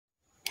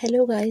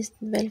Hello guys,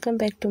 welcome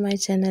back to my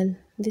channel.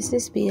 This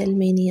is BL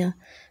Mania,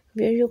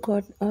 where you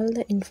got all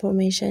the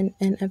information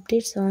and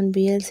updates on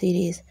BL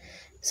series.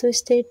 So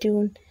stay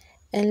tuned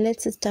and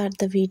let's start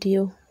the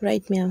video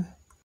right now.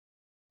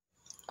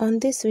 On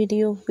this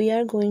video, we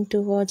are going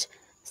to watch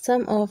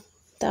some of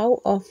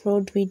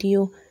Daouoffroad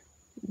video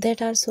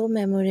that are so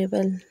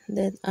memorable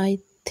that I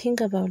think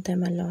about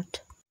them a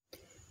lot.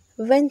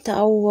 When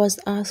Tao was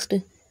asked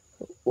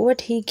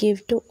what he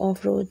gave to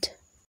off-road,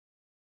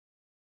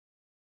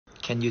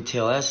 Can you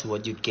tell us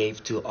what you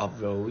gave to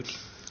off-road?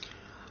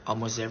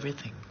 Almost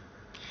everything.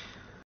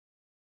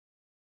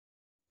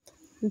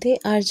 they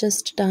are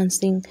just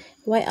dancing.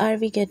 Why are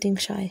we getting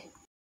shy?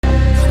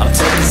 I'm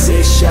taking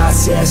 6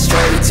 shots, yeah,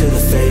 straight to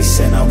the face.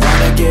 And I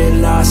wanna get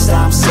lost,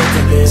 I'm sick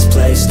of this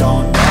place.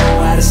 Don't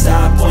know how to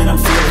stop when I'm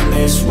feeling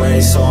this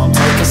way. So I'm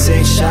taking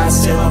 6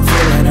 shots till I'm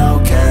feeling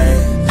okay.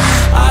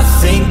 I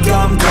think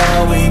I'm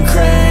going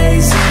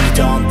crazy,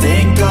 don't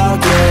think I'll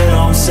get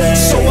home safe.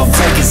 So I'm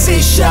taking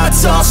 6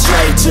 shots, all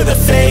straight to the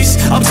face.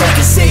 I'm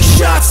taking 6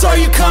 shots, are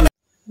you coming?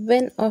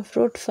 When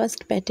off-road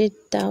first patted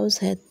Tao's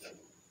head,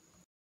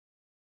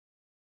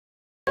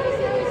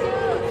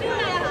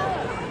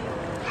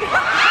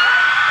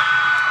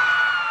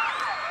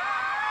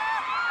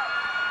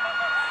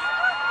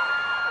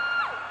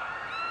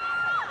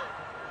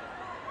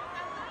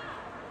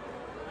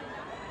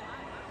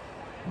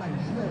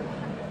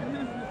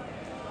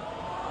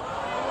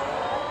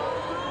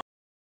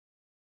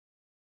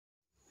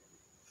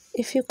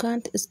 if you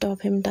can't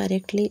stop him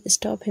directly,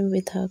 stop him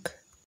with hug.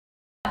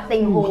 ติ่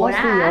งหูน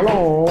ะ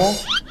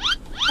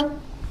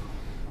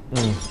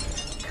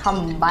ค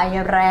ำใบ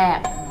แรก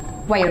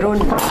วัยรุ่น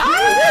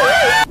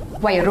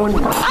วัยรุ่น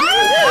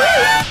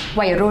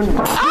วัยรุ่น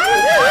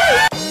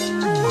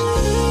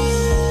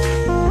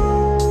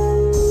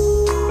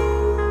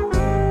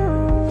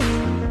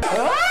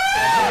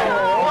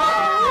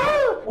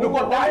หนูก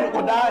ดได้พว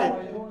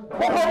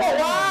กเขาบอก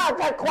ว่า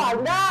ขัดขวาง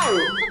ได้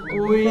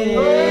อุ้ย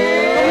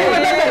ตรงนี้มั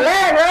นตั้งแต่แร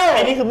กเลยไ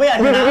อ้นี่คือไม่อยาก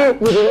ชนะ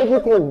อยู่ดีๆคื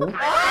อถึง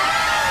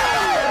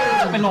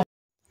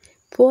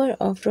Poor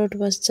off-road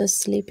was just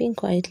sleeping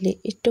quietly.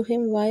 It took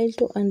him a while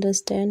to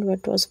understand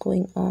what was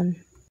going on.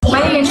 ไม่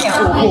ได้ยินเสียง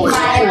หู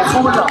พู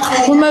ดหรอ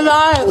คุณไม่ไ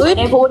ด้ไ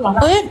ม่พูดหรอ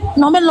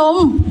น้องเป็นลม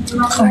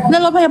เรีย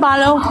กรถพยาบาล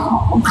แล้ว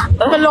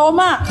เป็นลม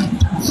อ่ะ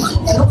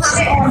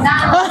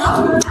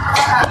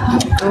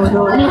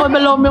มีคนเป็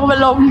นลมเ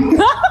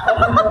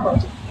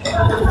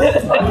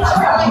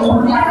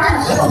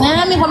นี่ย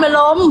มีคนเป็น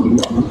ลม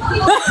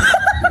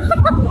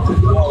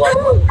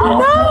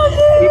ง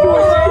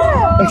ง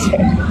เสี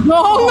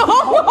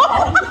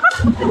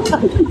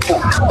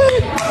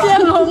ย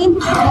งลง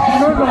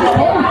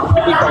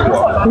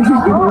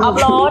อัพ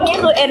โหลดนี่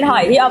คือเอ็นหอ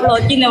ยที่อัพโหล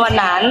ดกินในวัน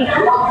นั้น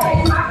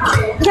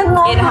ยังง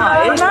งเอ็นหอย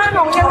หน้า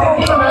น้องยังงง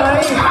อยู่เลย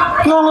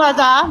งงอะไร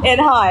จ๊ะเอ็น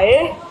หอย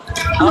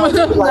ง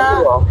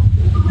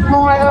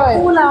งอะไรเอ่ย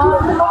พูดแล้ว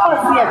ต้องเปิด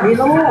เสียงดิ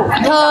ลูก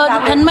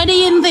ฉันไม่ได้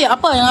ยินเสียง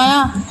เปิดยังไงอ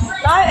ะ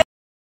ได้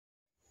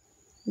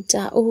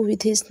Dao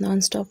with his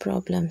non-stop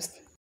problems.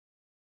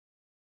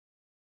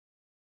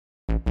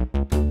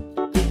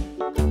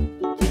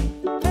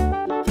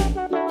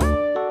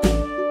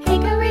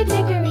 Hickory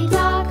dickory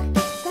dock,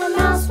 the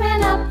mouse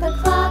ran up the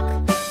clock.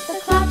 The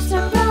clock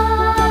struck 1,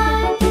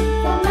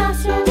 the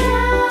mouse ran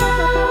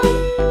down.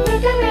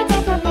 Hickory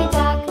dickory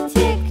dock,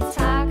 tick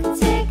tock,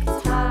 tick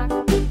tock.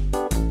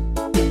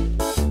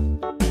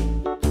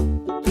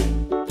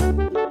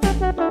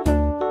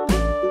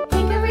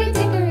 Hickory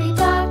dickory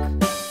dock,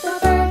 the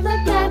bird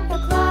looked at the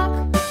clock.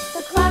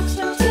 The clock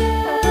struck 2,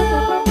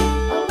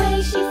 away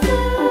she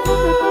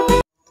flew.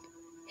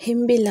 Him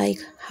be like,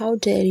 how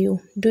dare you?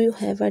 Do you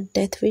have a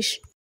death wish?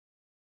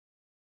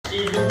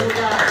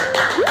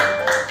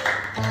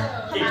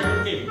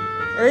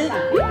 เฮ้ย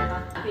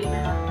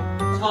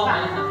ชอบไหม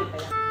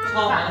ช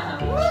อบไหม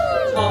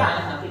ชอบไหม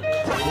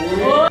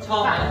ชอ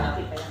บไหม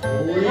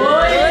โอ้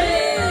ย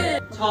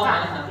ชอบไหม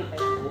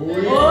โ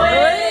อ้ย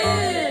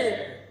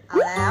เอา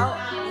แล้ว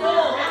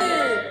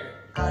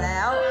เอาแ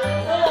ล้ว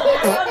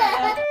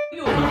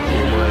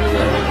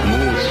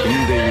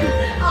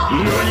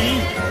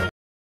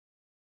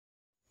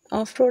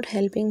Off-road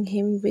helping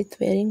him with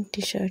wearing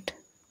t-shirt.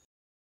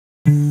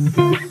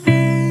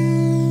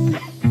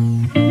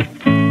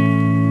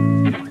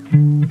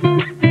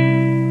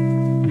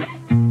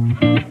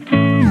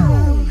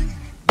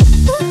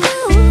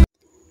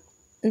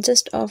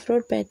 Just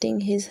off-road patting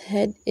his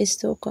head is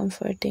so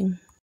comforting.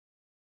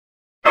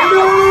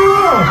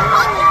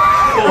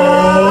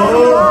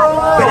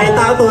 เป็นไอ้ต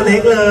าตัวเล็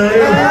กเลย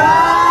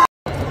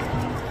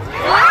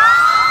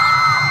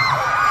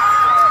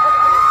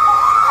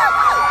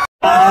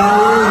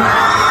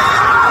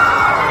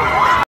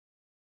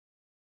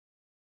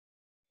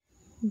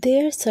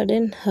Their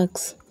sudden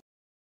hugs.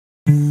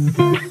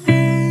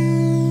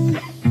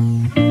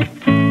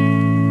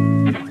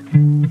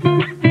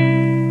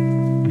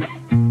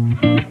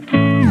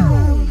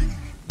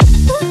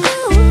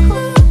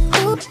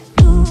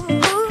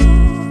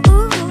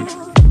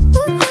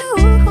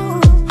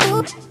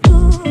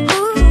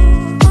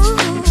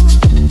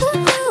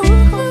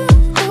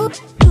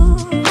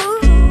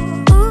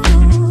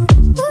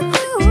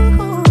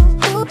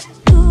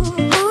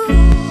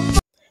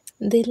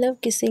 They love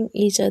kissing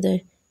each other,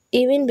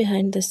 even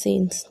behind the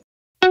scenes.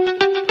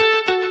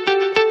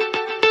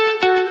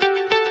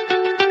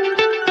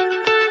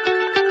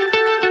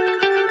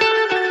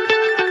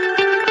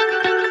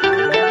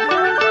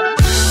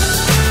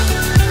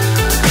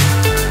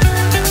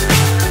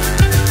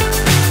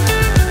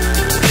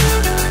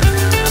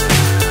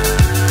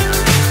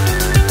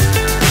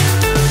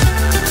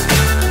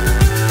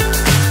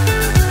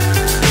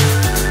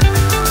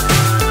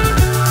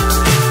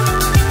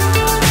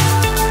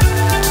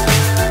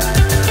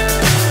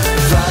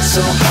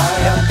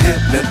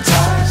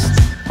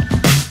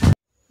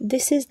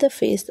 This is the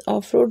face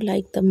off-road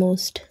like the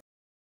most.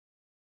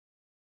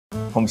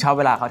 ผมชอบ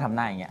เวลาเขาทำห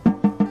น้าอย่างเงี้ย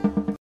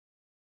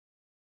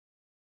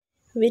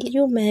Will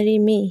you marry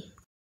me?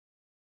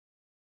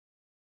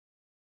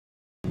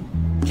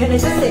 Can I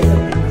just say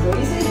something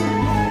crazy?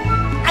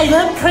 I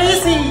love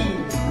crazy.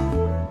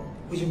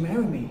 Would you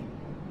marry me?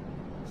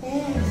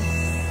 Yes.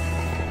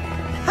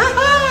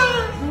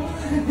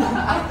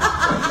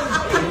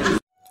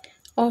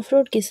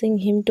 Off-road kissing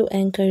him to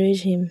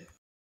encourage him.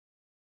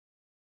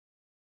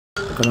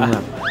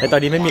 แต่ตอ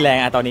นนี้ไม่มีแรง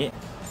ตอนนี้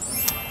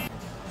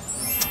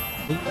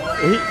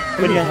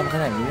ไม่ได้ทำข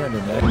นาดนี้เลยเ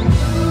ดี๋ยวนะ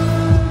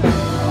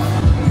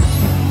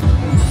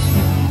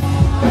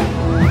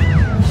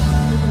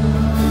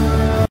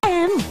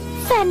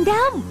แฟน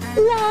ดัม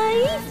ไล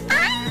ฟ์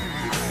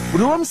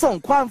ร่วมส่ง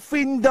ความ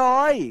ฟินโด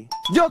ย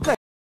โยเกิร์ต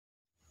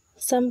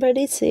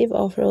Somebody save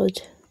Off-road.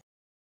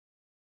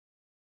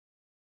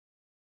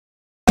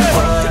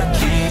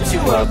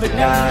 Up at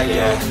night,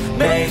 yeah.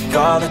 Make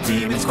all the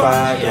demons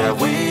quiet, yeah.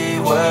 We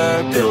were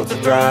built to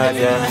thrive,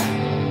 yeah.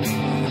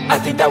 I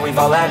think that we've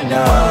all had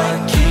enough. What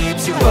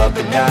keeps you up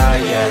at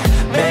night, yeah.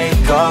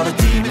 Make all the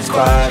demons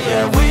quiet,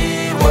 yeah. We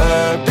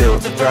were built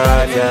to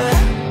thrive, yeah.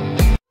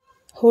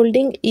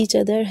 Holding each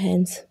other's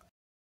hands.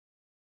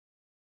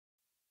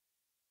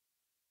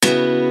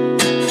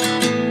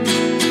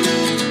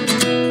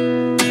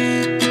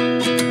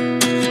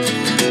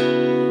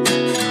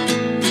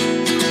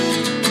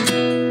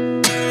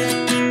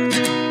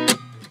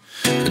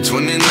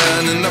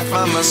 And I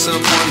find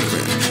myself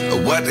wondering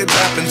what did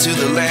happen to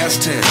the last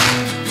 10.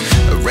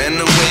 I ran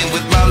away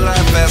with my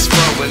life, fast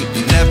forward,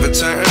 never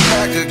turn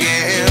back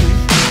again.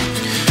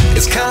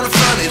 It's kind of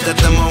funny that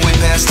the more we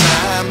pass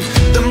time,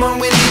 the more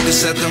we need to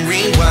set them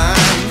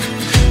rewind.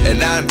 And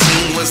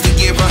 19 was the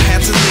year I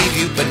had to leave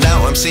you, but now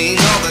I'm seeing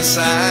all the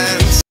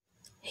signs.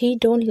 He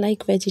don't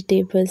like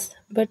vegetables,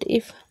 but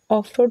if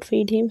Off-road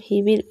feed him, he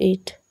will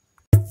eat.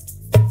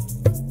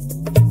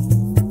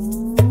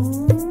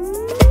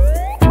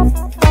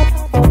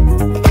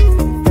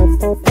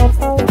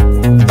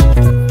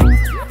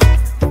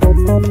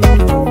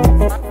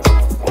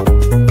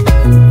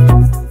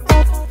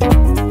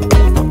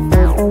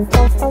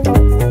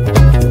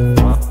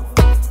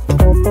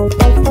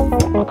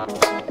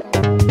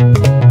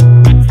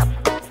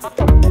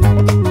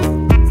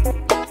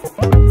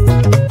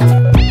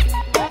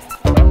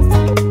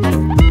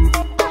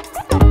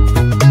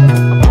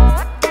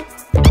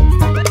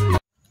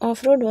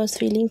 Off-road was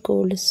feeling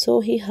cold, so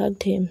he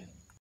hugged him.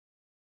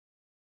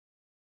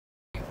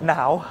 หน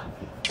าว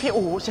พี่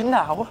อู๋ฉันหน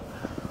าว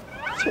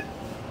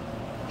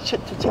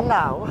ฉันหน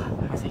าว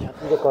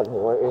พี่จะกอดหั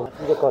วเอง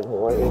พี่จะกอดหั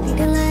วเอง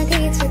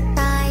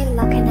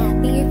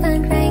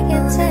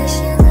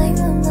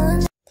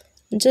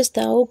Just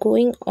Dao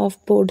going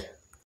off-board.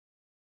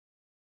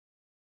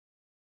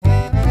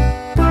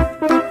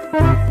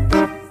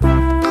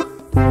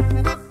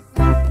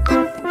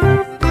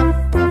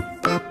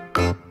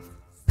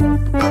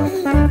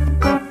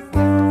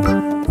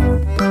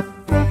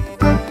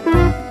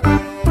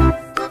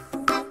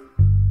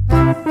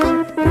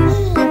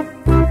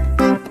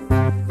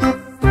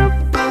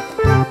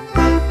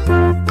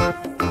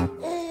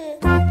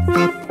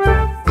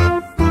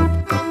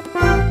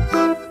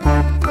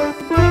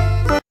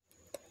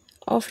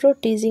 Off-road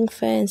teasing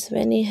fans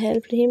when he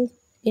helped him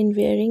in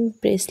wearing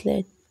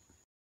bracelet.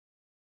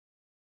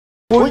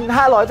 คุณ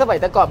500สมัย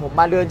แต่ก่อนผม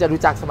มาเดินจะ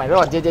รู้จักสมัย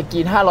ก่อนเจกิ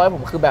น500ผ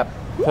มคือแบบ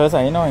เธอใส่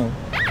ให้หน่อย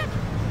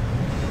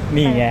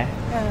นี่ไง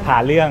หา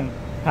เรื่อง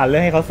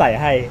ให้เขาใส่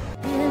ให้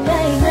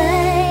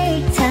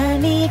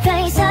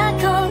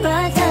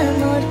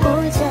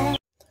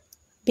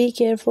Be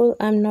careful,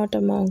 I'm not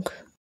a monk.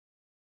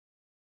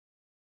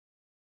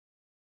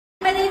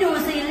 ไม่ได้ดู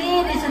ซีรี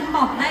ส์ดิฉันบ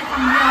อกได้ค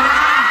ำเดียวว่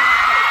า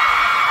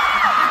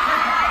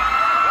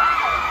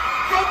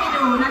ให้ไป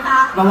ดูนะคะ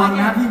ระวัง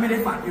นะพี่ไม่ได้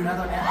ฝันอยู่นะ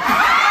ตอนนี้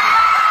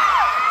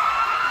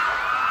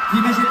พี่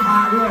ไม่ใช่พา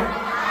ด้วย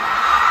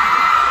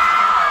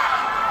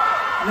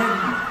เล่น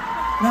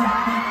นะ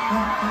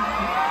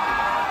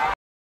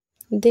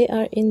They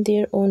are in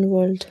their own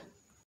world.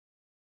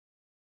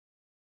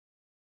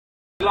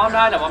 รอบห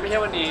น้าแต่ว่าไม่ใช่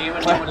วันนี้มั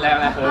นมีวันแล้ว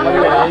นะ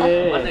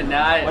วันอื่นไ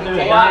ด้เ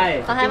พราะว่า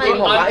จริง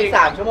ๆผมว่าอีก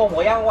3 ชั่วโมงผ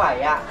มยังไหว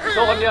อ่ะโช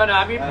ว์คนเดียวนะ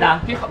พี่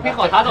ข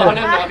อท้าตัวคน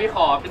นึงแต่ว่าพี่ข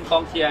อเป็นกอ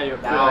งเชียร์อยู่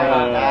ได้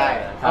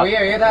เอาอย่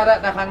างนี้ถ้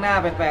าครั้งหน้า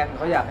แฟนๆเ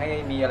ขาอยากให้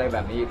มีอะไรแบ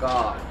บนี้ก็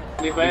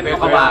รีเฟรช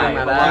เข้าไป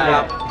ค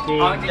รับ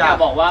เอาจริงๆอยาก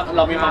บอกว่าเร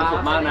ามีความสุ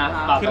ขมากนะ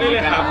กับ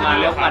การทำงาน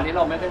เรื่องการที่เร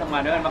าไม่เคยทำงา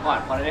นด้วยกันมาก่อน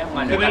พอได้ทำง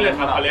านด้วยกัน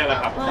เขาเรียกอะไร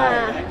ครับ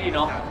ดีเน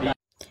าะ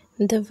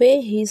The way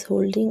he's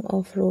holding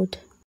off-road.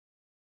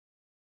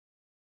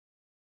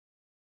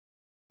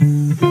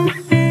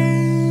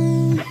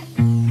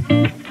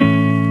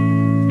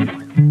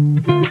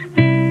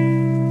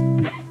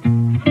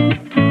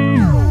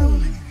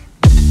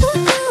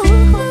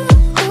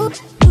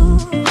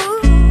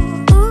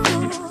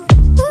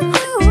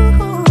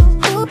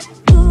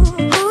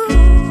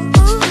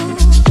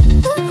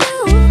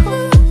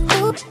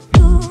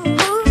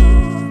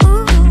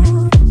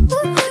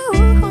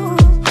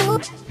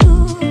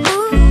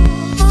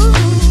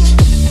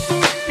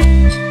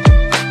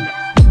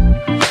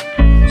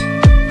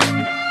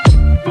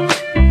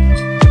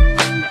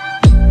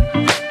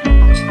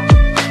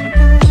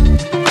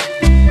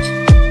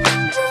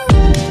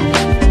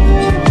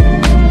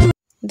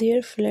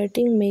 Their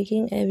flirting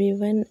making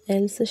everyone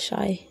else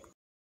shy.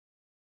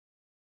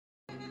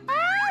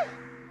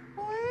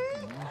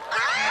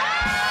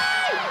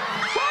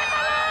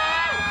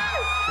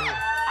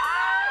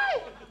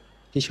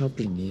 พี่ชอบก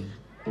ลิ่นนี้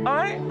เฮ้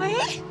ยทำ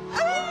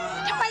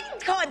ไม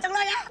เขินจังเล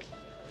ยอะ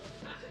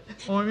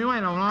โอ้ยไม่ไหว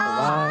แล้วล่ะ แต่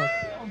ว่า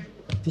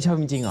พี่ชอบ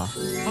จริงๆเหรอ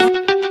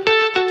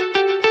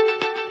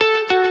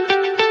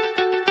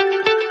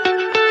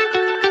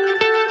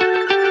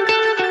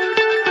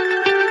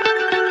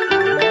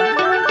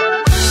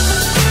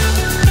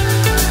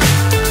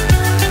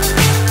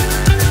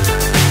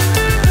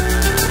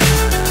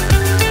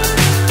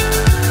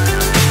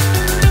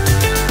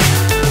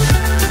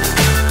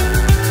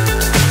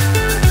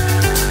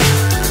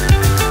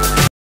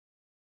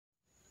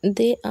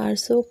They are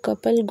so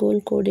couple goal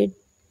coded.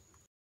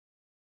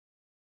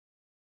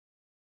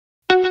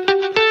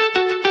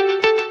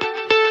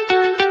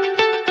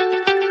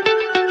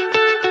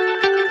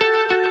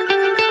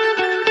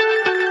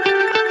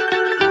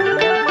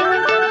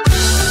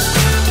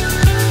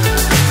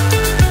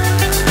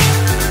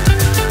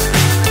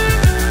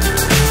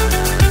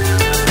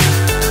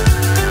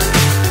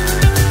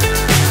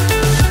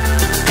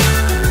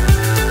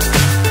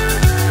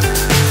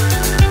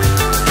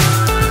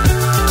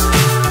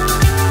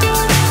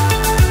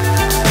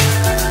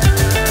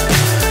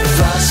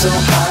 So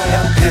high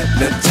I'm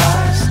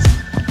hypnotized.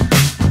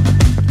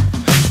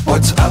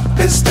 What's up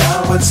is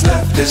down, what's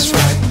left is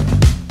right.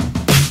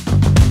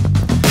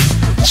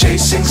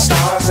 Chasing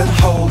stars and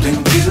holding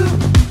you.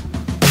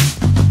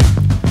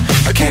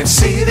 I can't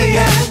see the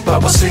end,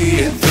 but we'll see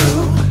it through.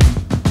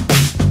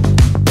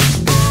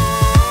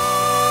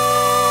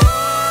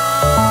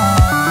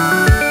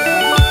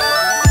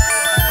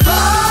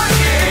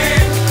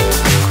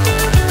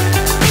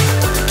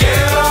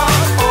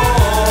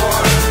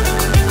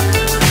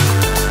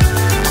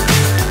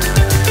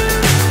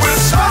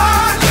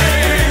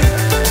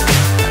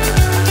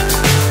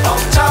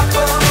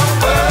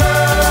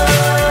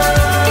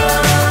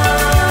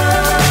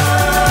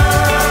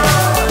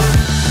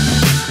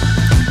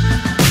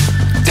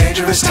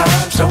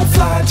 Times don't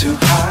fly too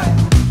high.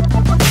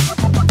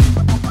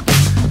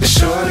 Be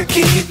sure to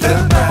keep the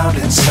ground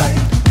in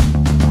sight.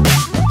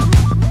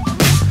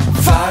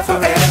 Fly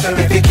forever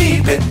if you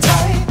keep it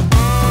tight.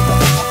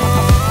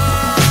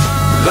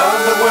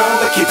 Love the world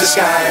but keep the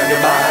sky on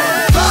your mind.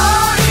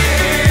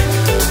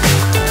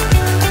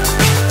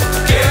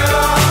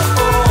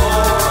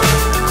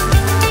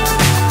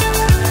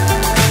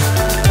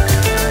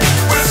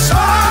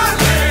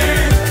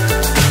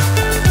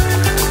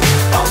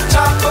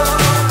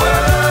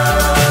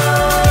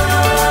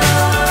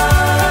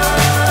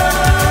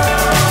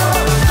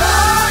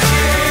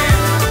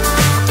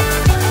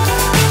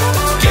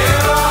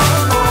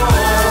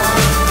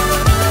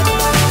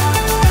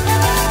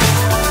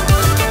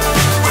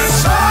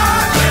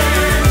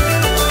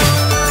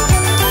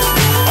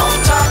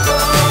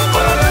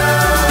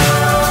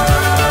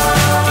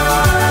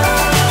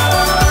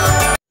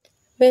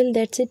 Well,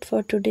 that's it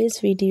for today's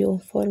video.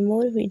 For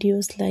more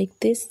videos like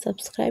this,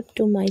 subscribe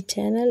to my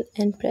channel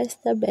and press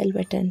the bell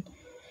button.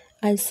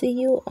 I'll see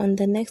you on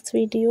the next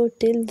video.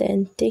 Till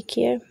then, take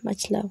care.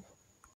 Much love.